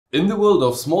In the world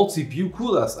of small CPU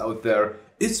coolers out there,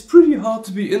 it's pretty hard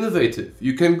to be innovative.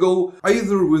 You can go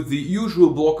either with the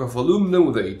usual block of aluminum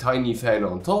with a tiny fan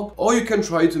on top, or you can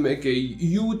try to make a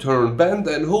U-turn bend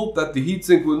and hope that the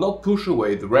heatsink will not push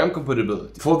away the RAM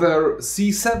compatibility. For their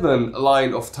C7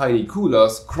 line of tiny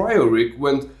coolers, Cryorig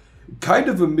went kind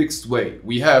of a mixed way.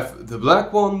 We have the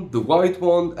black one, the white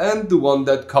one, and the one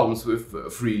that comes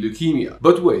with free leukemia.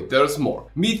 But wait, there's more.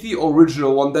 Meet the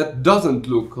original one that doesn't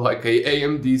look like a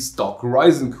AMD stock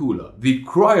Ryzen cooler, the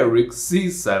Cryorig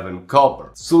C7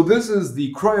 Copper. So this is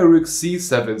the Cryorig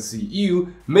C7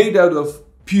 CU made out of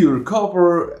pure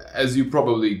copper, as you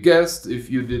probably guessed if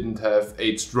you didn't have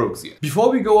 8 strokes yet.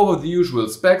 Before we go over the usual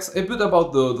specs, a bit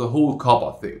about the whole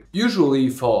copper thing. Usually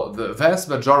for the vast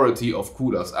majority of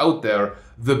coolers out there,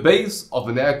 the base of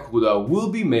an air cooler will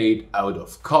be made out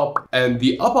of copper, and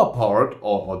the upper part,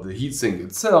 or the heatsink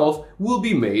itself, will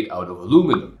be made out of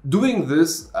aluminum. Doing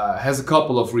this has a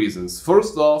couple of reasons.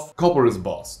 First off, copper is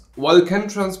boss. While it can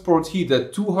transport heat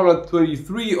at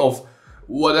 223 of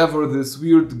whatever this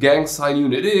weird gang sign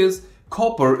unit is,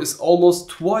 copper is almost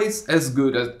twice as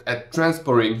good at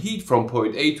transporting heat from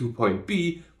point A to point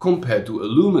B compared to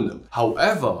aluminum.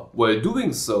 However, while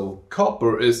doing so,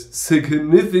 copper is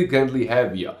significantly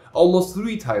heavier, almost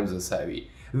 3 times as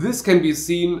heavy. This can be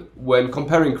seen when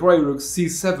comparing Cryorig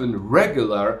C7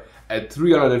 regular at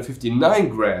 359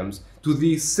 grams to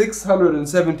the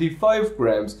 675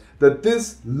 grams that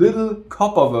this little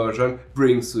copper version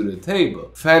brings to the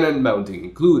table, fan and mounting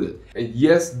included. And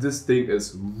yes, this thing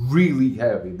is really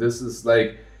heavy. This is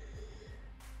like,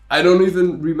 I don't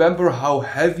even remember how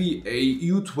heavy a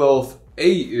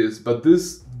U12A is, but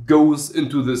this goes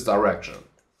into this direction.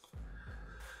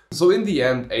 So in the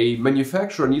end, a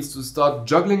manufacturer needs to start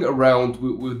juggling around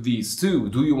with these two.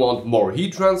 Do you want more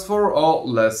heat transfer or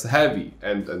less heavy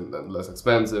and less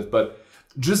expensive? But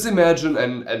just imagine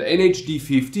an NHD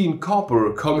 15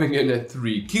 copper coming in at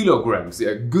 3 kilograms.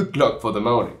 Yeah, good luck for the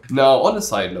mounting. Now, on a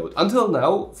side note, until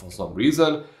now, for some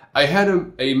reason, I had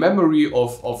a memory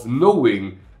of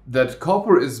knowing that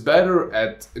copper is better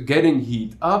at getting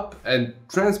heat up and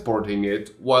transporting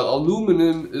it, while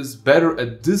aluminum is better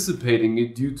at dissipating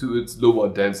it due to its lower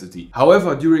density.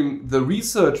 However, during the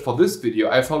research for this video,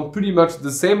 I found pretty much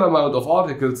the same amount of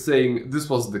articles saying this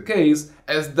was the case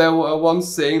as there were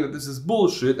ones saying that this is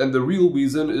bullshit and the real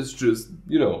reason is just,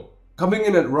 you know, coming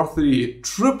in at roughly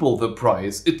triple the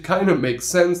price. It kind of makes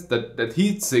sense that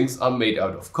heat sinks are made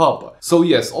out of copper. So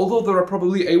yes, although there are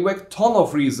probably a whack ton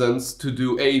of reasons to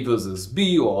do A versus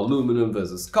B or aluminum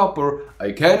versus copper,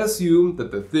 I can assume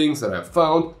that the things that I've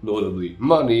found, notably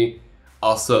money,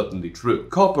 are certainly true.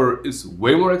 Copper is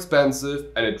way more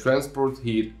expensive and it transports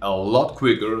heat a lot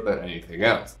quicker than anything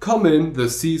else. Come in the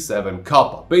C7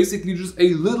 Copper, basically just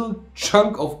a little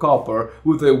chunk of copper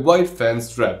with a white fan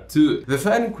strapped to it. The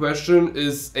fan in question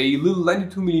is a little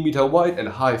 92mm wide and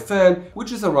high fan,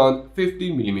 which is around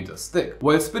 15mm thick.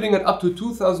 While spinning at up to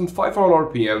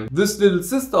 2500 RPM, this little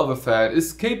sister of a fan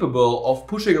is capable of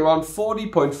pushing around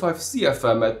 40.5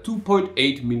 CFM at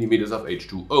 2.8mm of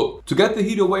H2O. To get the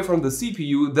heat away from the CPU,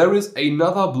 there is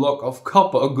another block of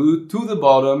copper glued to the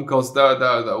bottom because there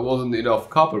wasn't enough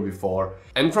copper before.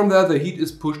 And from there the heat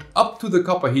is pushed up to the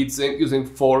copper heatsink using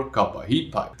 4 copper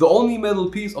heat pipes. The only metal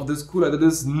piece of this cooler that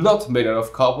is not made out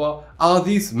of copper are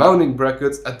these mounting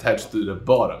brackets attached to the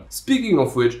bottom. Speaking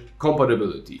of which,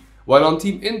 compatibility. While on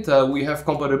Team Intel we have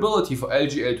compatibility for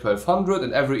LG L1200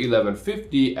 and every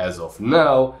 1150 as of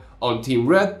now, on Team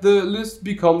Red the list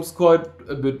becomes quite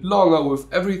a bit longer with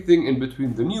everything in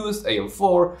between the newest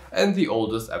AM4 and the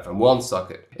oldest FM1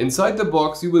 socket. Inside the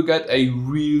box you will get a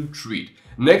real treat.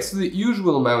 Next to the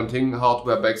usual mounting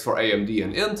hardware bags for AMD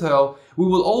and Intel, we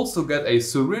will also get a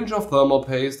syringe of thermal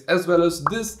paste as well as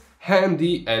this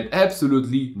handy and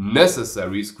absolutely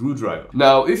necessary screwdriver.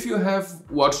 Now, if you have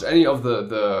watched any of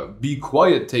the Be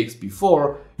Quiet takes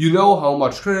before, you know how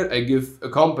much credit I give a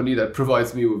company that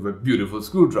provides me with a beautiful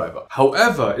screwdriver.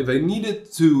 However, if I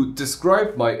needed to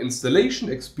describe my installation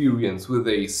experience with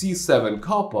a C7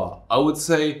 Copper, I would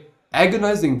say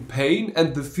agonizing pain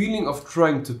and the feeling of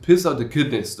trying to piss out a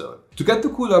kidney stone. To get the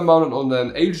cooler mounted on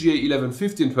an LGA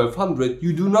 1150 and 1200,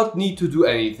 you do not need to do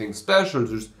anything special.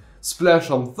 Just splash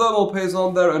some thermal paste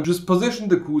on there and just position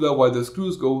the cooler while the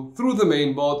screws go through the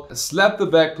mainboard, slap the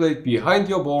backplate behind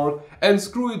your board and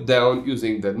screw it down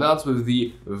using the nuts with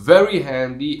the very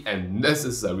handy and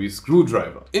necessary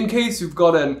screwdriver. In case you've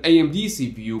got an AMD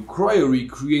CPU,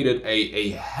 Cryorig created a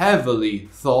heavily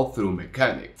thought through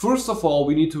mechanic. First of all,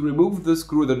 we need to remove the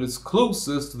screw that is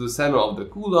closest to the center of the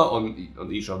cooler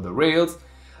on each of the rails.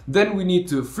 Then we need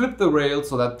to flip the rail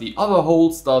so that the other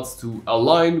hole starts to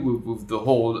align with the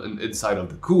hole inside of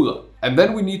the cooler. And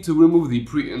then we need to remove the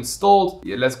pre-installed,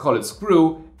 let's call it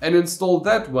screw, and install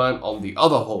that one on the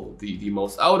other hole, the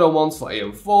most outer ones for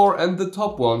AM4 and the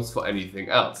top ones for anything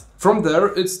else. From there,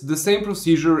 it's the same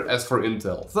procedure as for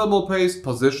Intel. Thermal paste,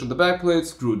 position the backplate,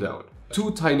 screw down.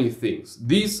 Two tiny things.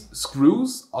 These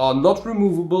screws are not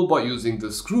removable by using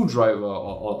the screwdriver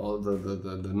or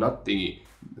the nut thingy.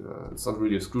 It's not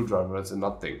really a screwdriver, it's a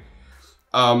nut thing.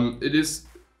 It is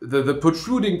the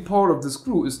protruding part of the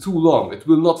screw is too long. It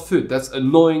will not fit. That's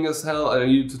annoying as hell, and I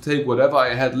needed to take whatever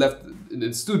I had left in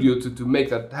the studio to make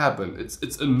that happen.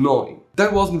 It's annoying.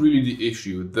 That wasn't really the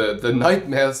issue. The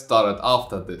nightmare started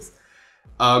after this.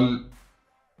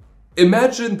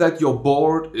 Imagine that your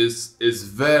board is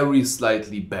very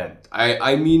slightly bent.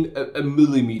 I mean a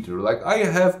millimeter. Like, I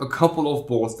have a couple of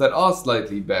boards that are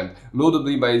slightly bent,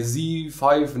 notably my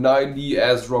Z590,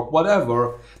 ASRock,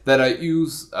 whatever, that I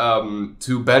use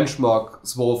to benchmark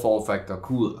small form factor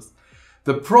coolers.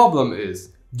 The problem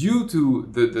is, due to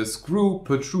the screw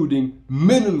protruding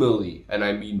minimally, and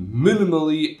I mean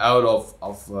minimally, out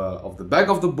of the back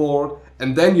of the board,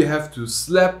 and then you have to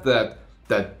slap that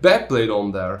backplate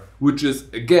on there, which is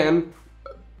again,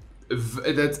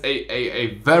 that's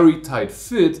a very tight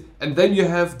fit, and then you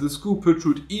have the screw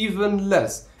protrude even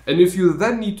less. And if you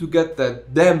then need to get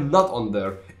that damn nut on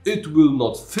there, it will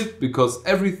not fit because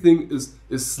everything is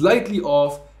slightly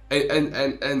off,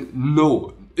 and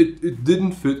no, it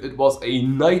didn't fit. It was a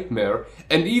nightmare.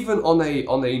 And even on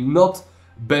a not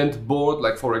bent board,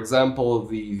 like for example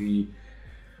the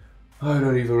I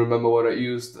don't even remember what I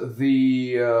used.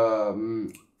 The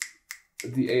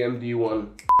AMD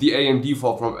one, the AMD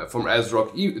from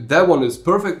ASRock. That one is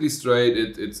perfectly straight.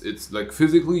 It's like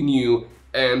physically new.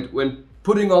 And when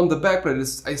putting on the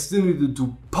backplate, I still needed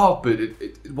to pop it.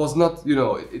 It was not, you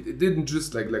know, it didn't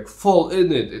just like fall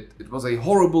in it. It was a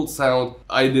horrible sound.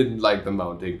 I didn't like the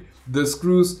mounting. The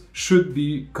screws should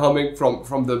be coming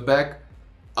from the back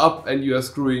up, and you are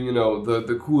screwing, you know,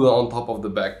 the cooler on top of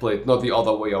the backplate, not the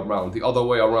other way around. The other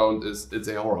way around it's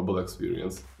a horrible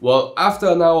experience. Well, after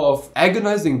an hour of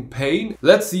agonizing pain,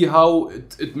 let's see how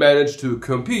it managed to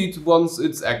compete once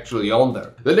it's actually on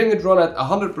there. Letting it run at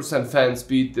 100% fan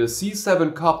speed, the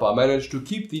C7 Copper managed to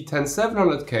keep the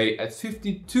 10700K at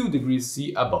 52 degrees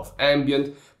C above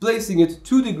ambient, placing it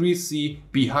 2 degrees C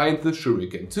behind the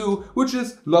Shuriken 2, which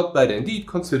is not bad indeed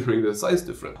considering the size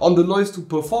difference. On the noise to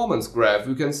performance graph,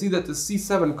 you can see that the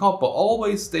C7 Copper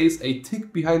always stays a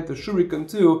tick behind the Shuriken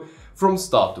 2 from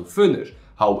start to finish.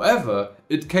 However,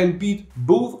 it can beat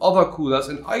both other coolers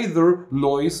in either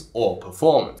noise or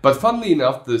performance. But funnily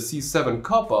enough, the C7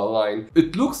 Copper line,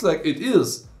 it looks like it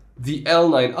is the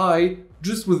L9i,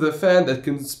 just with a fan that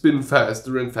can spin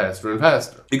faster and faster and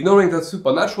faster. Ignoring that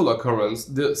supernatural occurrence,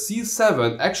 the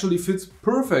C7 actually fits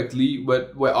perfectly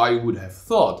where I would have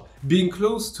thought. Being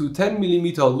close to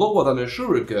 10mm lower than a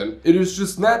Shuriken, it is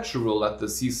just natural that the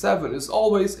C7 is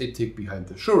always a tick behind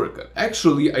the Shuriken.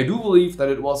 Actually, I do believe that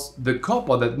it was the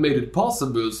copper that made it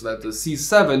possible so that the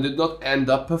C7 did not end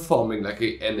up performing like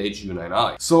a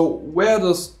NHU9i. So where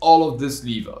does all of this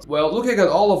leave us? Well, looking at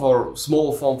all of our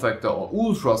small form factor or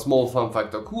ultra small form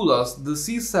factor coolers, the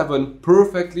C7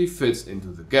 perfectly fits into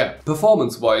the gap.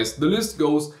 Performance-wise, the list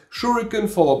goes Shuriken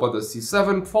followed by the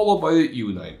C7 followed by the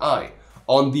U9i.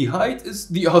 On the height is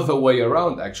the other way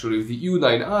around actually, the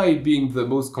U9i being the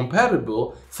most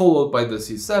compatible, followed by the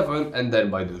C7 and then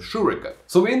by the Shuriken.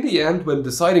 So in the end, when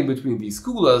deciding between these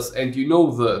coolers and you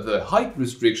know the height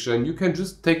restriction, you can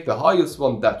just take the highest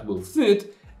one that will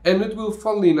fit, and it will,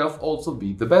 funnily enough, also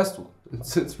be the best one.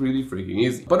 It's really freaking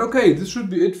easy. But okay, this should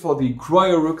be it for the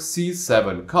Cryorig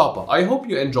C7 Copper. I hope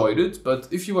you enjoyed it, but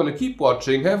if you want to keep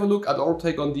watching, have a look at our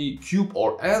take on the Cube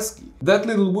or ASCII. That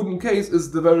little wooden case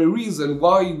is the very reason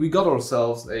why we got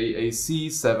ourselves a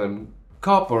C7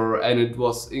 Copper, and it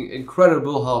was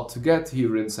incredible hard to get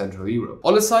here in Central Europe.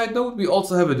 On a side note, we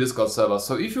also have a Discord server,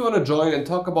 so if you want to join and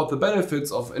talk about the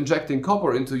benefits of injecting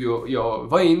copper into your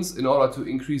veins in order to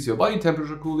increase your body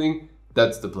temperature cooling,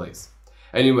 that's the place.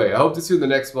 Anyway, I hope to see you in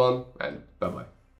the next one, and bye bye.